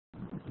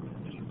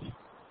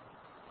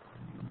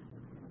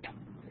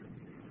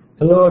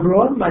Hello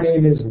everyone, my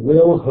name is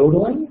Will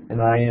Houghteling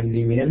and I am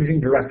the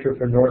Managing Director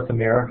for North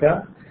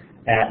America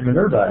at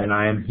Minerva, and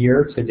I am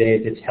here today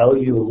to tell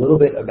you a little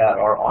bit about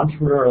our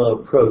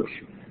entrepreneurial approach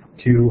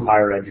to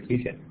higher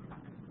education.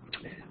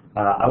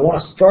 I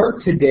want to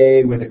start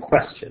today with a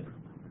question.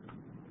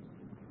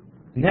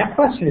 And that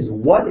question is,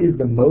 what is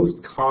the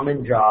most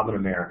common job in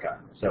America?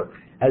 So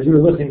as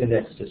you're listening to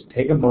this, just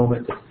take a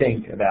moment to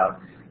think about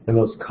the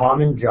most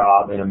common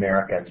job in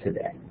America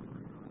today.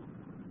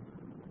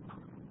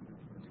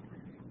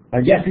 I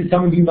guess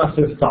some of you must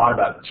have thought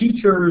about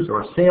teachers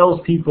or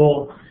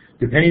salespeople.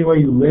 Depending on where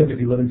you live,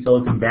 if you live in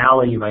Silicon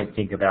Valley, you might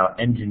think about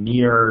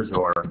engineers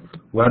or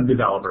web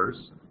developers.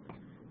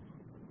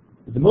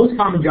 The most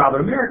common job in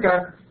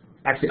America,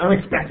 actually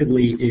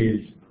unexpectedly,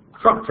 is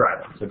truck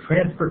driving, so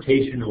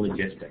transportation and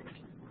logistics.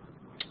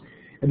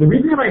 And the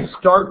reason that I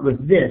start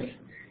with this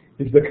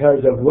is because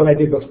of what I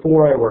did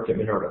before I worked at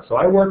Minerva. So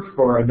I worked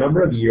for a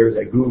number of years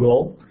at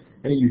Google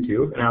and at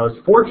YouTube, and I was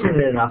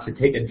fortunate enough to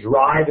take a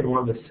drive in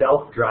one of the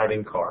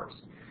self-driving cars.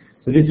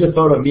 So this is a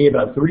photo of me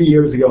about 3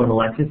 years ago in a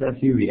Lexus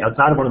SUV,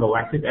 outside of one of the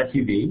Lexus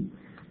SUV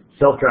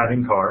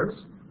self-driving cars.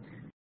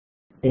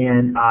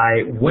 And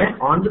I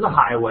went onto the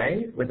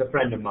highway with a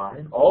friend of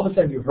mine. All of a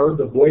sudden you heard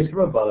the voice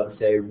from above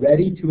say,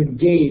 "Ready to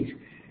engage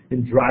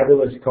in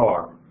driverless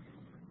car."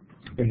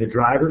 And the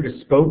driver just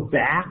spoke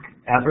back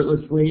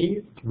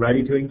effortlessly,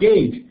 "Ready to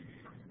engage."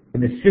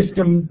 And the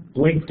system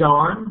blinked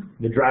on,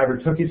 the driver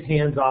took his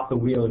hands off the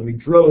wheel, and we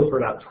drove for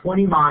about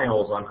 20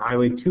 miles on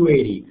Highway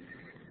 280,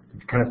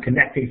 kind of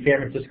connecting San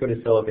Francisco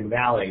to Silicon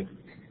Valley.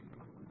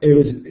 It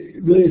was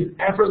really this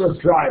effortless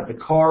drive. The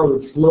car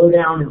would slow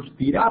down and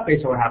speed up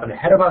based on what happened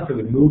ahead of us. It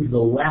would move to the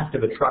left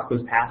if a truck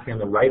was passing on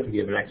the right to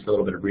give an extra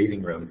little bit of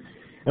breathing room.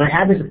 And I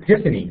had this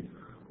epiphany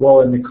while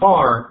in the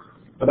car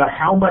about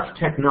how much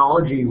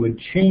technology would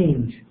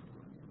change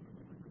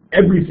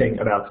everything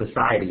about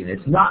society. And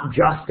it's not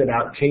just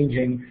about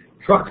changing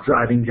truck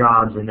driving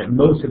jobs and that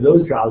most of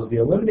those jobs will be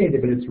eliminated,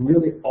 but it's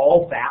really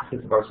all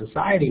facets of our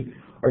society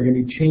are going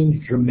to be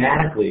changed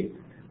dramatically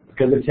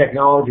because of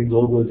technology and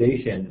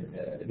globalization.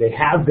 They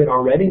have been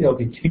already, and they'll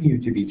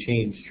continue to be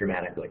changed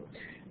dramatically.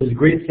 There's a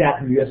great stat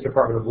from the U.S.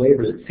 Department of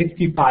Labor that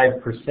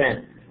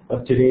 65%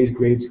 of today's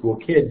grade school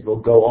kids will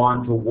go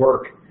on to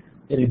work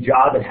in a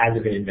job that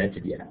hasn't been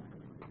invented yet.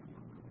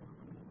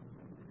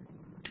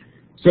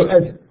 So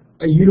as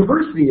a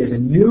university, as a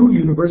new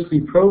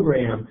university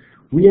program,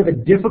 we have a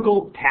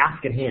difficult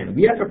task at hand.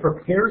 We have to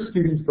prepare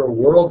students for a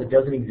world that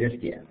doesn't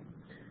exist yet.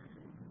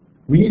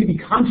 We need to be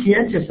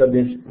conscientious of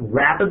this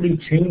rapidly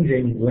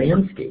changing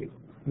landscape,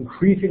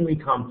 increasingly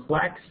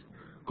complex,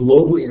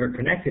 globally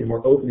interconnected,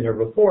 more open than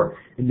ever before,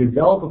 and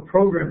develop a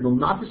program that will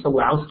not just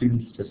allow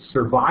students to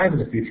survive in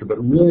the future, but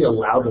really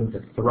allow them to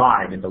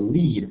thrive and to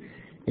lead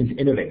and to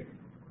innovate.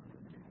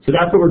 So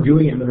that's what we're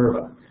doing at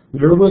Minerva.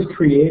 Minerva was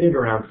created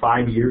around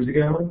 5 years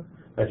ago.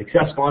 A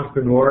successful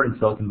entrepreneur in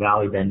Silicon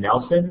Valley, Ben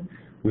Nelson,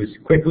 who was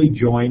quickly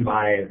joined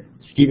by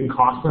Stephen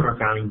Kosslyn, our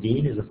founding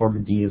dean, who's a former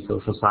dean of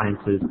social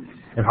sciences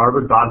at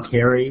Harvard. Bob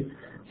Carey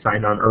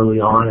signed on early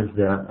on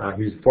as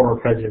he was former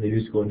president of the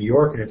New School in New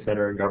York and a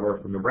senator and governor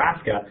from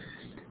Nebraska.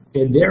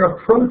 And their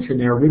approach and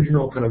their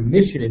original kind of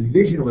mission and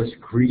vision was to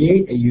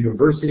create a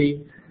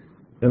university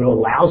that will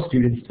allow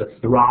students to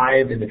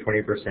thrive in the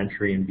 21st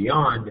century and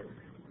beyond,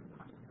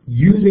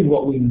 using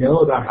what we know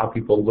about how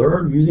people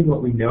learn, using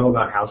what we know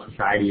about how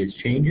society is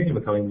changing and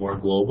becoming more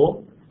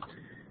global,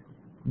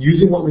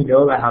 using what we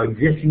know about how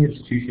existing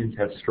institutions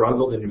have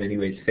struggled and in many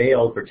ways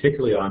failed,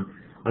 particularly on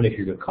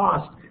issues of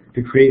cost,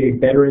 to create a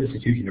better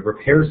institution, to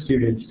prepare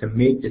students to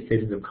make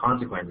decisions of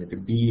consequence and to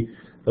be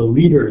the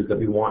leaders that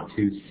we want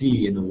to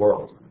see in the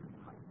world.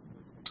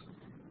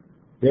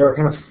 There are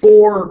kind of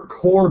 4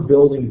 core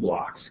building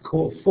blocks,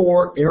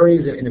 4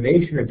 areas of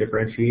innovation or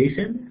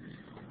differentiation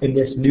in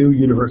this new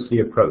university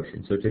approach.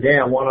 And so today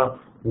I want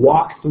to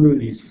walk through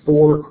these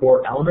 4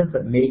 core elements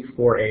that make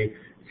for a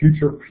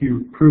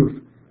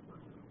future-proof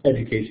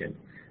education.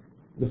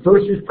 The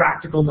first is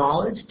practical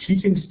knowledge,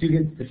 teaching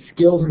students the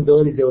skills and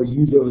abilities they will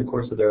use over the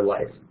course of their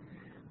life.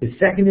 The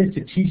second is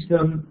to teach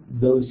them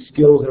those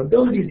skills and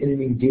abilities in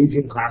an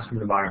engaging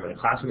classroom environment, a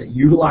classroom that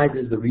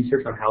utilizes the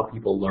research on how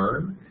people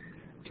learn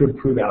to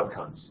improve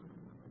outcomes.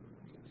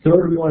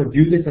 Third, we want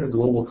to do this in a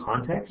global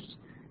context,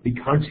 be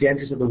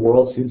conscientious of the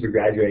world students are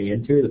graduating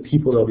into, the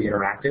people they'll be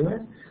interacting with,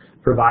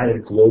 provide a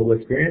global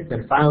experience.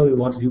 And finally, we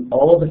want to do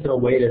all of this in a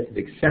way that's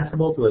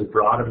accessible to as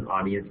broad of an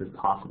audience as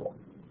possible.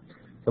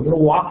 So I'm going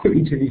to walk through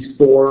each of these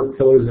 4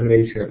 pillars of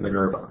innovation at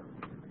Minerva.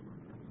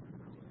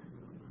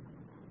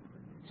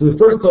 So the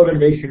first pillar of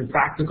innovation is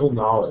practical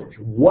knowledge.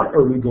 What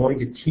are we going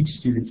to teach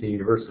students in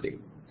university?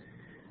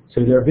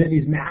 So there have been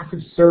these massive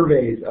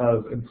surveys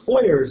of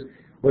employers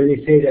where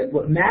they say that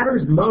what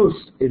matters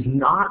most is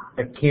not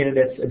a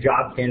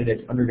job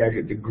candidate's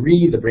undergraduate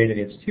degree, the brand of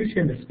the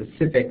institution, the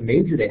specific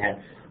major they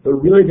had, but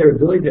really their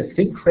ability to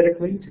think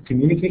critically, to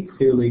communicate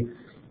clearly,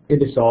 and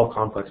to solve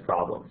complex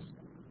problems.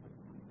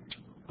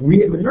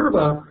 We at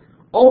Minerva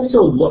also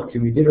looked,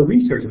 and we did a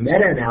research,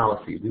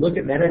 meta-analyses. We looked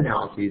at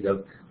meta-analyses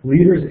of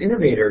leaders and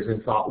innovators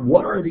and thought,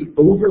 what are the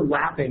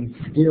overlapping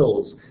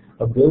skills,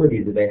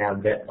 abilities that they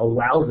have that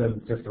allows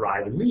them to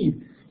thrive and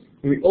lead?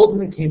 And we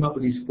ultimately came up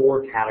with these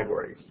 4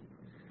 categories.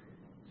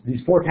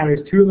 These 4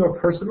 categories, 2 of them are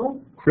personal,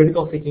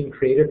 critical thinking,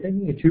 creative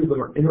thinking, and 2 of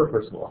them are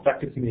interpersonal,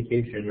 effective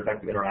communication and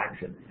effective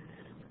interaction.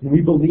 And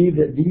we believe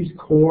that these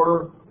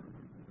core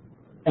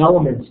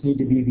elements need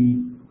to be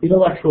the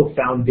intellectual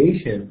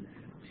foundation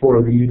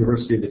for the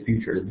university of the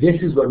future.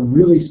 This is what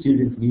really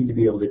students need to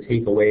be able to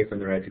take away from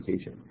their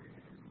education.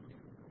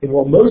 And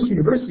while most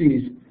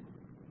universities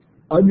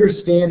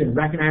understand and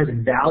recognize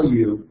and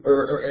value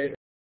or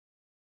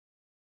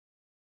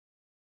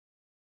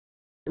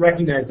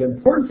recognize the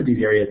importance of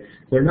these areas,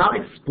 they're not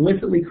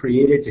explicitly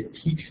created to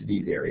teach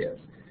these areas.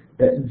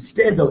 That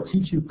instead, they'll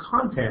teach you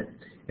content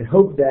and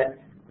hope that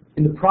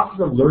in the process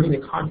of learning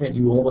the content,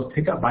 you will almost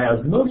pick up by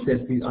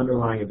osmosis these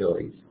underlying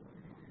abilities.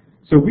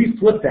 So we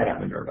flip that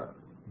at Minerva.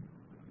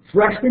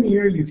 Freshman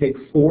year, you take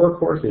 4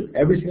 courses.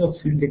 Every single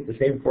student takes the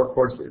same 4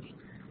 courses.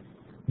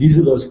 These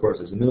are those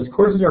courses, and those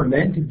courses are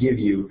meant to give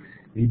you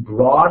the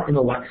broad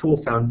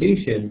intellectual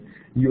foundation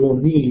you will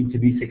need to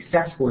be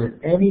successful in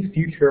any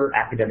future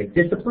academic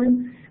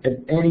discipline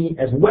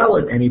as well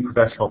as any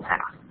professional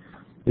path.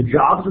 The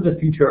jobs of the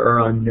future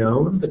are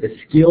unknown, but the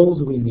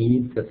skills we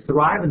need to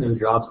thrive in those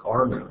jobs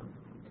are known.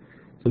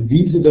 So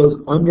these are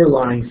those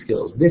underlying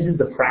skills. This is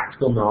the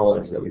practical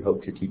knowledge that we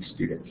hope to teach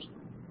students.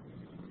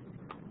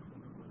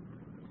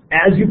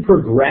 As you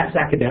progress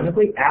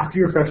academically after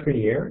your freshman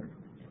year,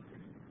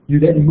 you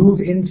then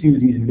move into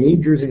these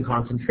majors and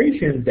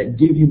concentrations that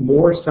give you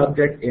more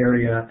subject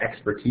area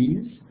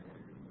expertise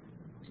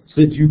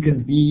so that you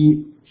can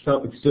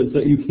so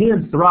that you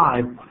can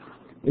thrive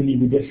in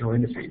these additional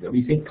industries. And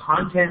we think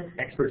content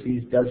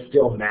expertise does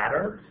still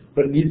matter,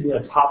 but it needs to be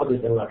on top of this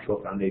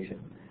intellectual foundation.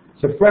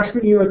 So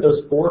freshman year with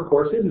those 4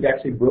 courses, we've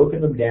actually broken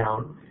them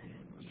down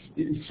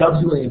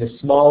subsequently into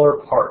smaller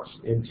parts,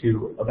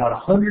 into about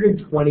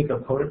 120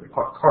 component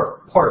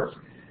parts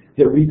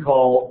that we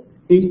call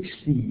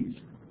HCs,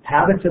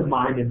 habits of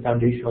mind and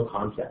foundational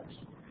concepts.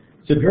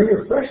 So during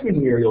your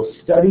freshman year, you'll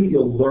study,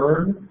 you'll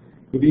learn,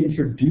 you'll be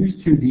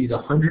introduced to these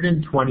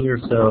 120 or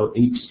so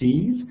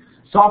HCs.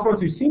 Sophomore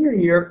through senior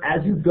year,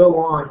 as you go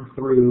on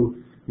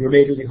through your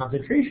majors and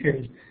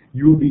concentrations,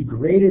 you will be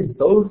graded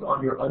both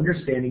on your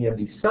understanding of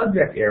the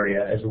subject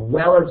area as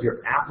well as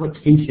your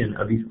application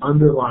of these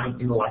underlying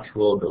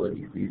intellectual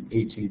abilities, these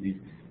HCs, these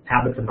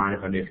habits of mind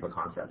and foundational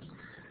concepts.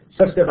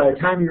 Such that by the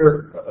time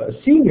you're a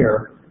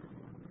senior,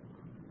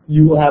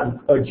 you will have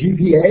a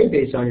GPA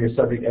based on your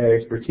subject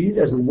area expertise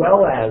as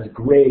well as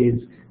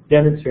grades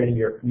demonstrating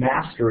your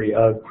mastery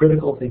of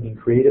critical thinking,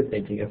 creative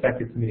thinking,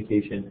 effective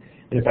communication,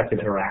 and effective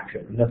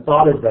interaction. And the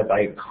thought is that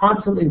by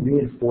constantly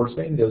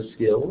reinforcing those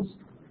skills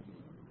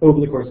over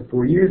the course of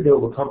 4 years, they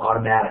will become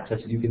automatic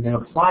such that you can then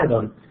apply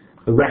them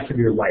the rest of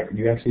your life. And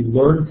you actually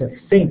learn to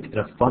think in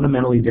a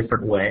fundamentally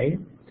different way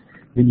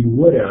than you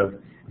would have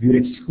if you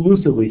had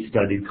exclusively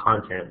studied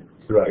content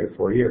throughout your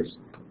 4 years.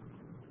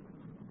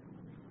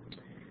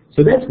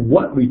 So that's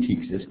what we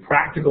teach, this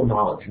practical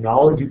knowledge,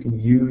 knowledge you can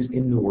use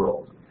in the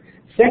world.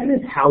 Second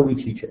is how we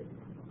teach it.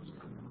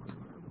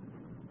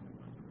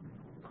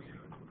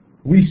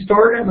 We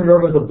started at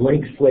Minerva with a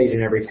blank slate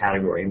in every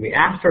category, and we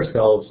asked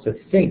ourselves to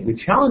think,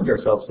 we challenged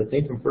ourselves to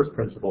think from first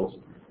principles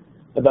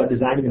about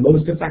designing the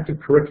most effective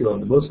curriculum,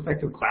 the most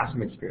effective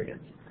classroom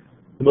experience,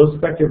 the most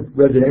effective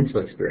residential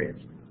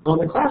experience. On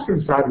the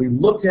classroom side, we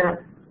looked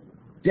at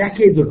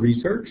decades of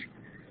research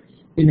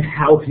in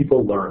how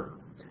people learn.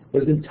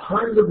 There's been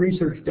tons of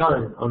research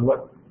done on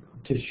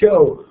to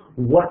show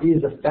what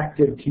is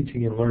effective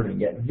teaching and learning,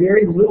 yet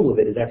very little of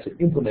it is actually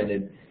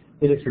implemented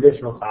in a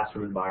traditional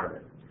classroom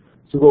environment.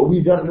 So what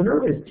we've done at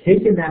Minerva is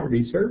taken that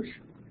research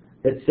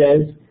that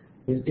says,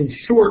 in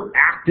short,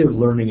 active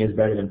learning is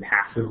better than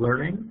passive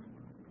learning.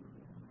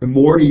 The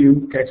more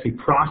you actually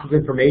process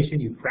information,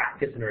 you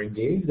practice and are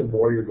engaged, the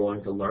more you're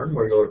going to learn, the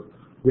more you'll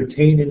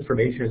retain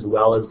information as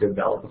well as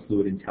develop a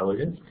fluid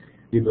intelligence,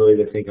 the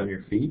ability to think on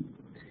your feet.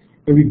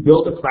 And we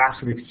built a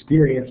classroom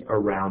experience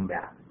around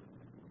that.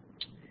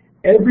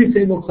 Every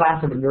single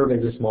class at Minerva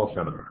is a small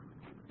seminar.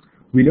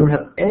 We don't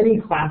have any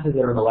classes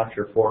that are in a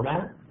lecture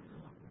format.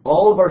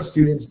 All of our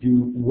students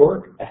do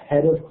work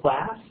ahead of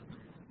class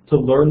to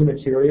learn the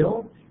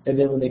material, and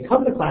then when they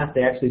come to class,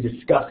 they actually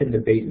discuss and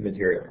debate the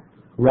material,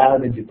 rather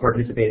than to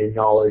participate in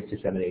knowledge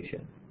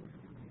dissemination.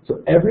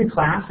 So every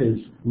class is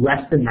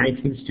less than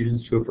 19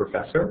 students to a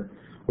professor,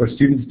 where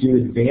students do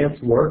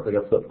advanced work, like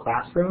a flipped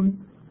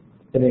classroom,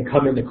 and then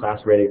come into class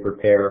ready to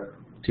prepare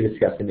to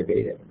discuss and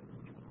debate it.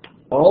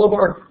 All of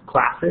our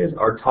classes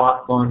are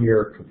taught on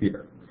your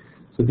computer.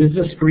 So this is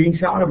a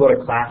screenshot of what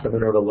a class at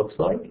Minerva looks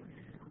like.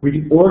 We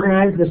can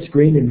organize the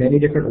screen in many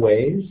different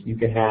ways. You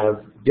can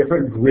have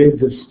different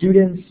grids of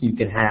students. You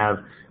can have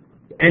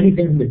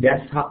anything from the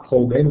desktop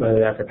pulled in, whether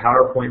that's a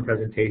PowerPoint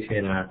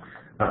presentation,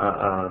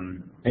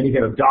 any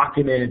kind of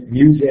document,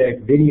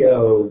 music,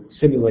 video,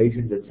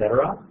 simulations,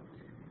 etc.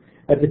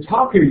 At the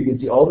top here, you can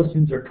see all the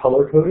students are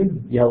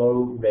color-coded,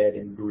 yellow, red,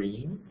 and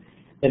green.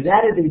 And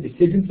that is a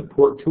decision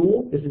support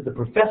tool. This is the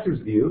professor's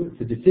view.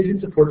 It's a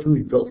decision support tool we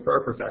built for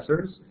our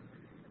professors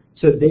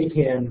so they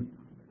can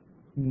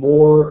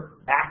more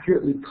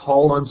accurately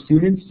call on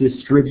students to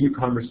distribute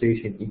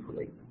conversation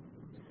equally.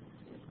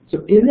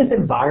 So in this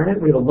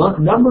environment, we have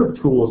a number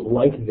of tools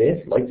like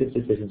this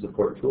decision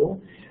support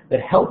tool,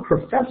 that help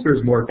professors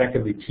more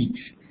effectively teach.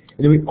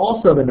 And then we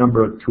also have a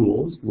number of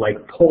tools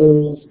like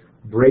polls,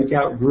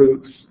 breakout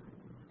groups,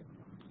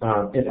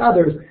 and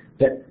others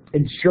that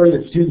ensure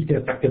that students can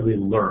effectively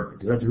learn.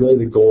 Because that's really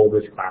the goal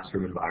of this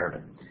classroom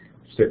environment,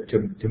 so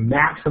to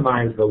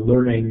maximize the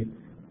learning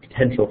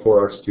potential for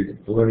our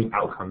students, the learning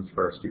outcomes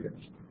for our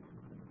students.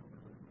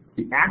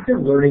 The active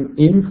learning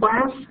in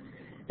class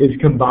is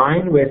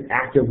combined with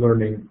active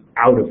learning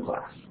out of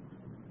class.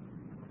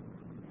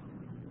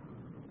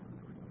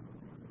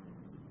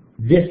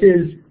 This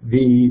is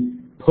the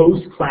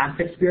post-class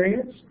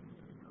experience,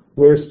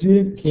 where a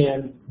student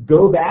can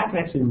go back and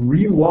actually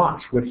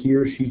re-watch what he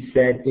or she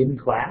said in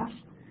class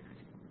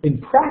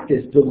and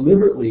practice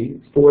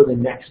deliberately for the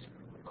next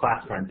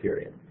class time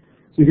period.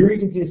 So here you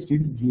can see a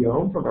student,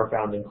 Guillaume, from our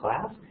founding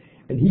class,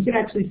 and he can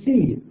actually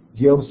see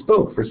Guillaume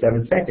spoke for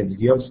 7 seconds,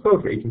 Guillaume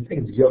spoke for 18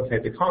 seconds, Guillaume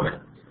typed a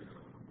comment.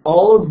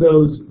 All of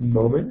those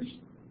moments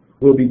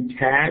will be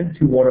tagged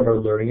to one of our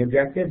learning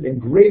objectives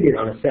and graded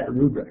on a set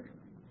rubric.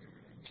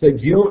 So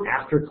that Guillaume,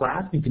 after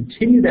class, can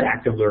continue that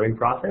active learning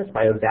process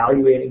by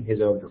evaluating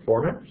his own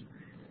performance,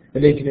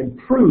 and they can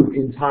improve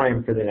in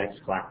time for the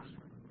next class.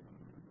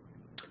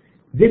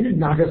 This is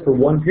not just for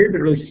one period, but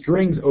it really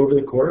strings over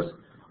the course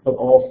of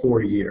all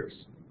 4 years.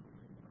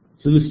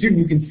 So the student,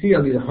 you can see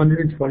on these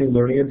 120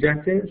 learning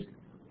objectives,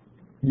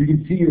 you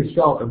can see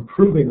yourself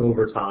improving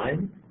over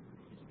time,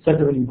 such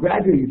that when you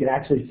graduate, you can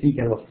actually see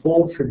kind of a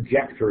full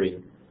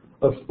trajectory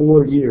of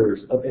 4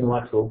 years of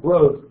intellectual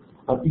growth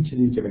on each of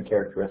these different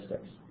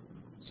characteristics.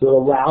 So it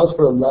allows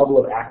for a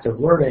level of active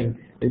learning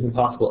that isn't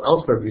possible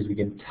elsewhere, because we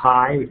can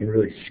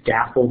really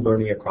scaffold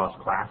learning across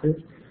classes,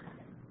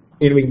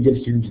 and we can give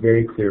students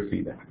very clear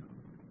feedback.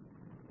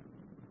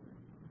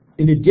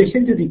 In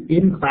addition to the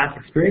in-class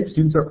experience,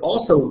 students are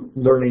also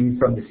learning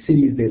from the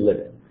cities they live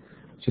in.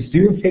 So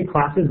students take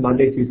classes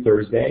Monday through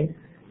Thursday,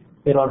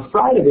 and on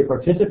Friday they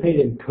participate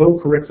in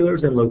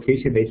co-curriculars and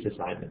location-based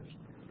assignments,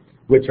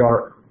 which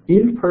are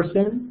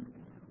in-person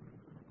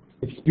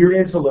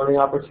experiential learning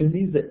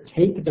opportunities that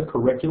take the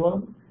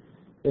curriculum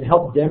and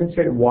help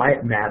demonstrate why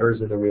it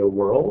matters in the real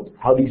world,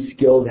 how these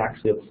skills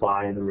actually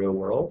apply in the real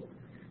world,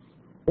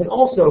 and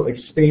also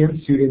expand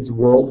students'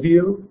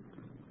 worldview,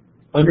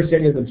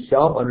 understanding of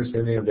themselves,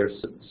 understanding of their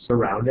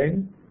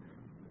surrounding,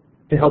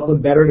 to help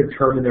them better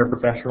determine their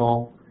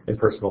professional and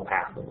personal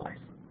path in life.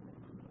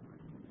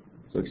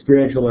 So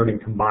experiential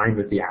learning combined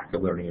with the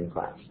active learning in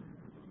class.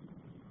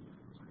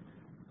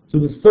 So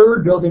the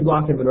third building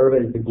block in Minerva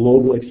is the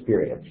global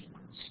experience.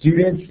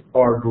 Students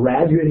are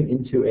graduating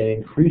into an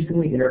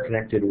increasingly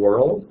interconnected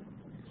world,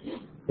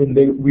 and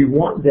we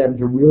want them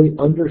to really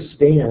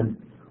understand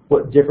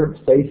what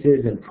different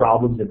places and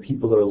problems and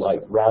people are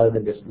like, rather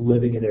than just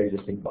living in their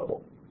existing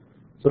bubble.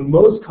 So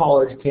most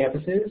college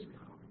campuses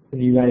in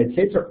the United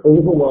States are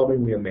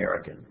overwhelmingly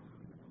American.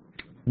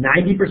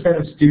 90%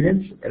 of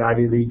students at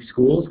Ivy League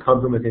schools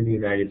come from within the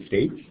United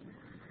States,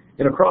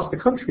 and across the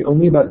country,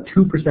 only about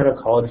 2%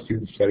 of college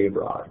students study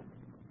abroad.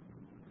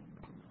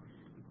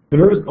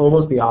 Minerva is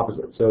almost the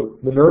opposite. So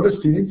Minerva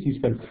students, you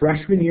spend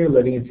freshman year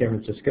living in San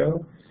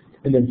Francisco,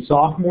 and then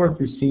sophomore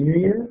through senior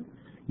year,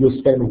 you'll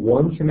spend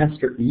 1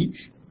 semester each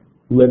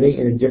living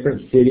in a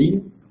different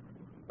city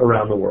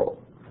around the world.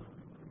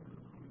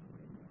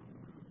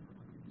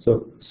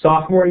 So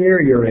sophomore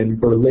year, you're in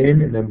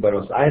Berlin and then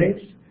Buenos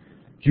Aires.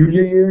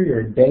 Junior year, you're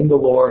in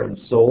Bangalore and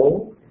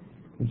Seoul.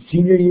 And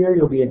senior year,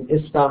 you'll be in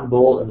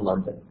Istanbul and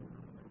London.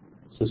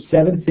 So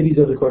 7 cities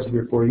over the course of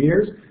your 4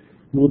 years.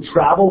 You will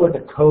travel with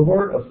a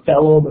cohort of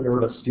fellow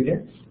Minerva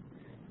students.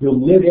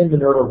 You'll live in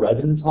Minerva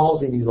residence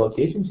halls in these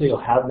locations, so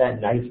you'll have that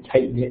nice,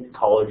 tight-knit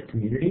college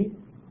community.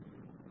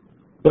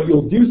 But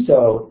you'll do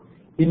so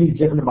in these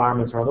different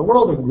environments around the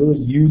world and really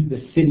use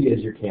the city as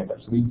your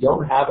campus. We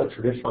don't have a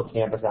traditional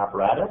campus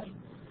apparatus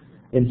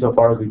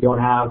insofar as we don't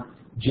have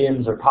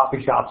gyms or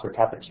coffee shops or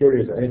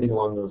cafeterias or anything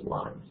along those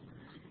lines.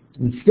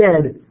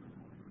 Instead,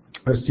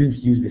 our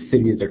students use the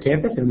city as their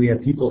campus, and we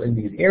have people in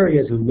these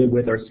areas who live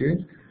with our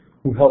students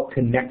who help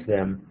connect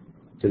them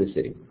to the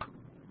city.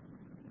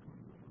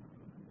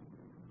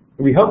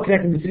 We help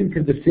connect them to the city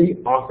because the city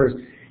offers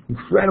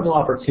incredible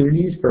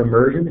opportunities for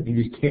immersion that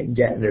you just can't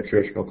get in a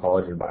traditional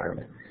college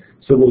environment.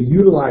 So we'll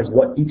utilize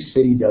what each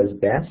city does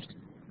best,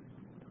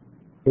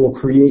 and we'll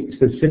create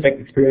specific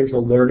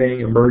experiential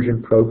learning,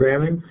 immersion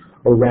programming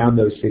around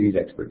those cities'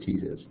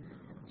 expertises,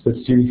 so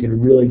that students can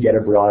really get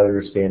a broad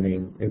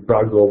understanding, a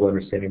broad global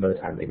understanding by the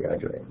time they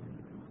graduate.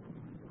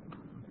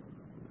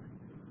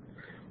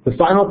 The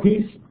final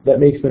piece that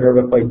makes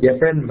Minerva quite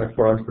different and much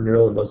more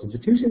entrepreneurial than most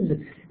institutions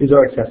is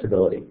our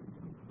accessibility.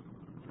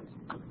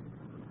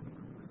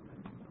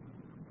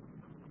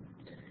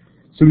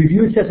 So we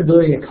view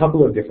accessibility in a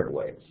couple of different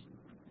ways.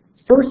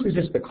 First is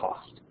just the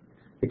cost.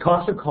 The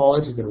cost of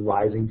college has been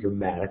rising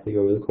dramatically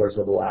over the course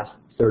of the last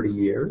 30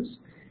 years.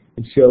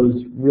 It shows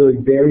really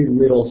very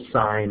little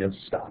sign of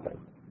stopping.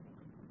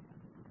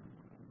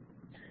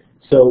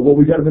 So what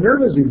we've done at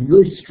Minerva is we've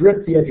really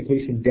stripped the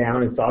education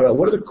down and thought about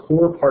what are the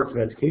core parts of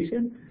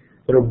education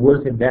that are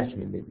worth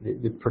investing in,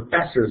 the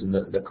professors and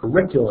the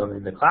curriculum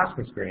and the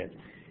classroom experience.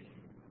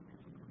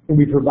 And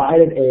we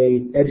provided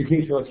an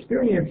educational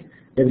experience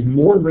that is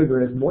more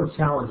rigorous, more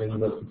challenging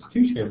than most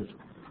institutions.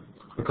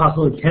 It costs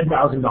only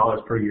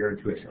 $10,000 per year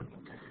in tuition.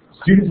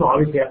 Students will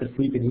obviously have to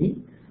sleep and eat,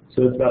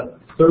 so it's about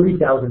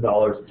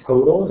 $30,000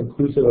 total,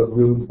 inclusive of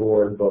room,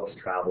 board, books,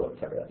 travel,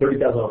 etc.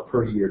 $30,000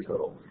 per year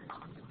total.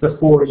 It's a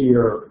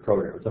 4-year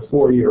program. It's a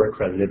 4-year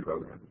accredited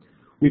program.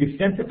 We have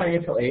extensive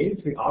financial aid.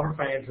 So we offer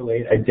financial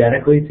aid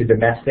identically to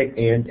domestic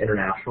and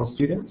international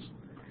students.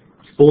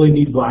 Fully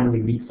need blind,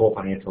 we meet full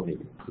financial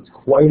needs. It's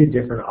quite a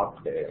different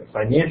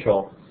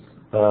financial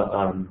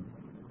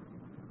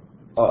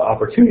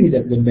opportunity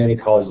than many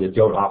colleges that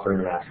don't offer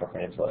international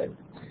financial aid.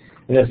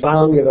 And then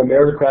finally, we have a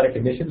meritocratic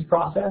admissions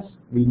process.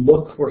 We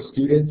look for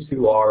students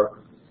who are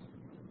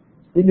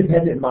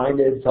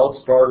independent-minded,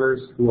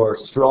 self-starters, who are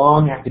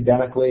strong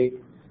academically,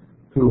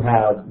 who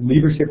have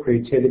leadership,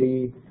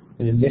 creativity,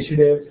 and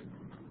initiative,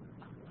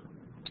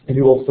 and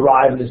who will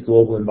thrive in this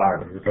global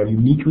environment. Who are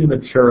uniquely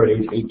mature at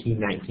age 18,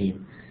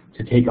 19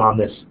 to take on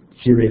this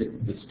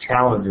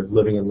challenge of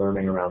living and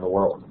learning around the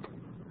world.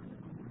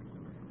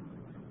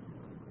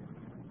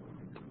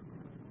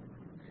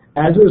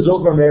 As a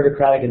result of our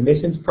meritocratic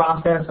admissions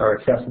process, our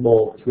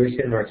accessible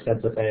tuition, and our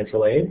extensive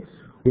financial aid,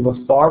 we have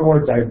a far more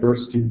diverse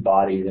student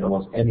body than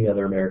almost any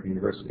other American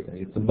university. I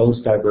think it's the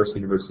most diverse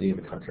university in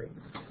the country,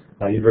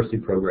 university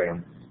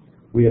program.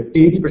 We have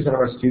 80% of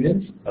our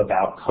students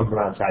come from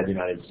outside the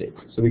United States.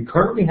 So we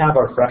currently have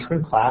our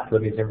freshman class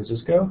living in San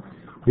Francisco.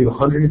 We have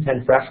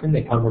 110 freshmen.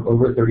 They come from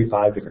over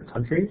 35 different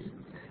countries.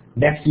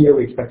 Next year,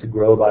 we expect to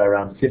grow by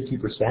around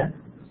 50%.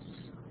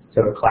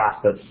 So a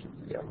class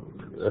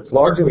that's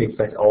larger. We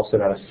expect also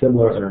to have a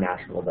similar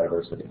international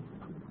diversity.